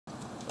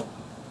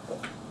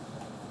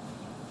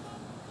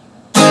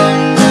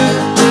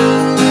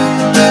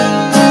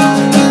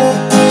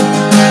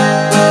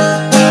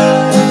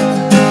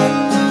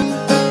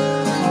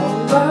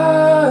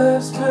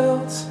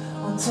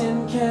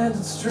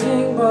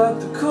but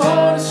the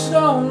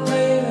cornerstone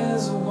laid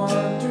is a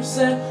wondrous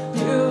and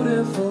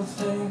beautiful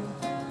thing,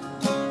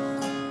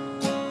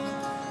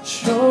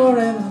 sure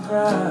in the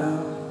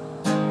ground.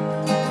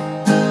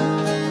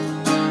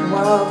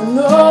 While the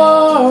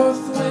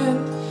north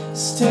wind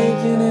is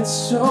taking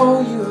its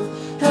toll, you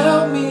have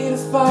helped me to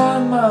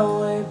find my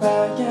way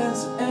back and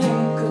to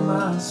anchor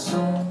my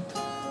soul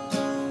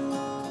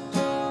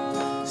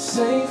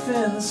safe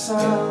in the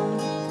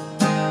sound.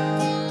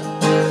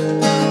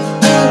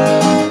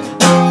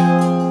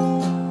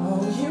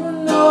 Oh, you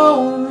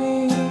know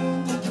me.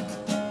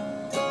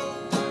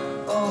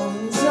 Oh,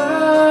 and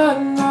I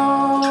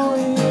know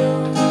you.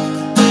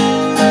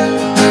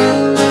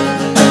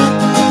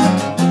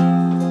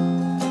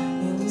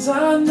 And I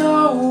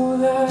know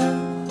that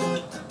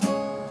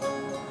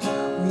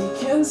we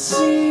can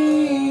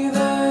see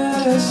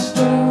this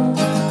through.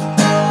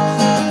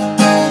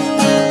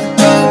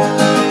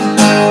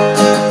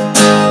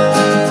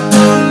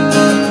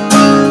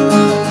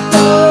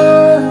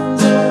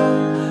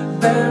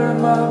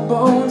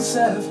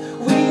 Said if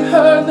we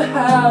heard the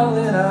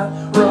howling,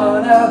 I'd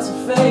run out to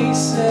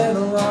face it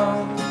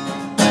alone,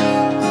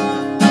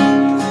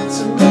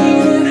 to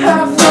meet it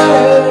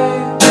halfway.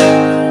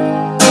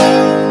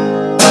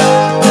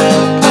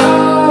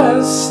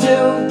 I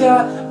still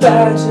got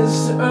badges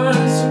to earn,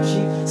 to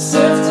keep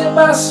sifting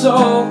my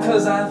soul,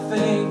 'cause I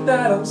think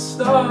that I'm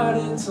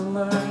starting to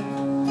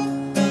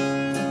learn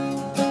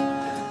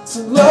to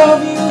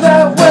love you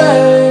that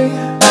way.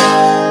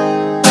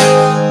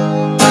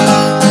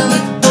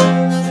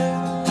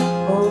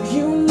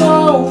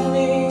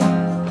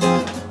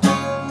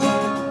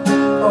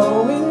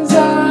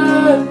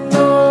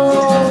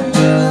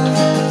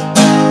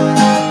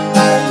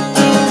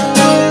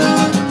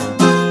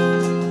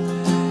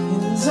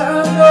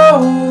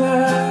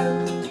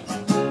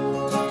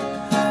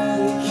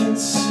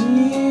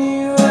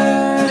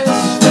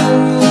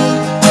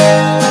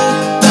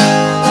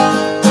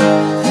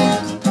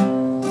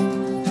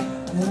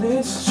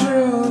 It's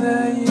true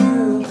that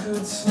you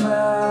could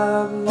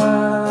snap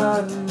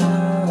my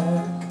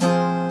neck,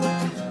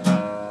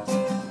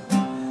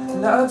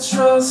 and I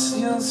trust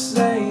you'll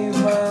save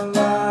my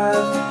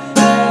life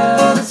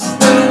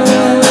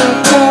instead,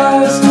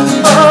 'cause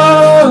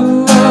our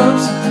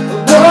love's a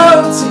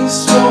loyalty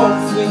sport.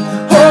 We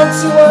hope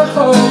to a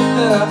hope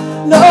that I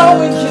know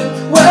we can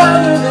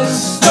weather this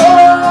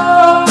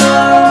storm,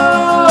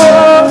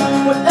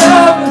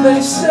 whatever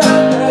they say.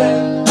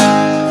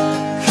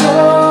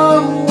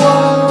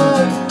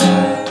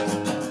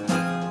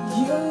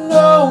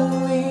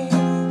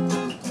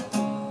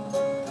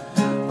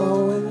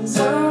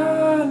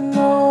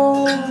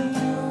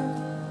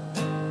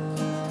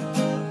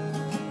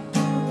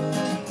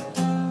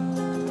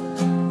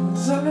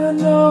 I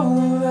know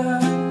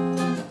that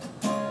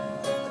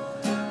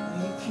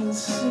we can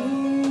see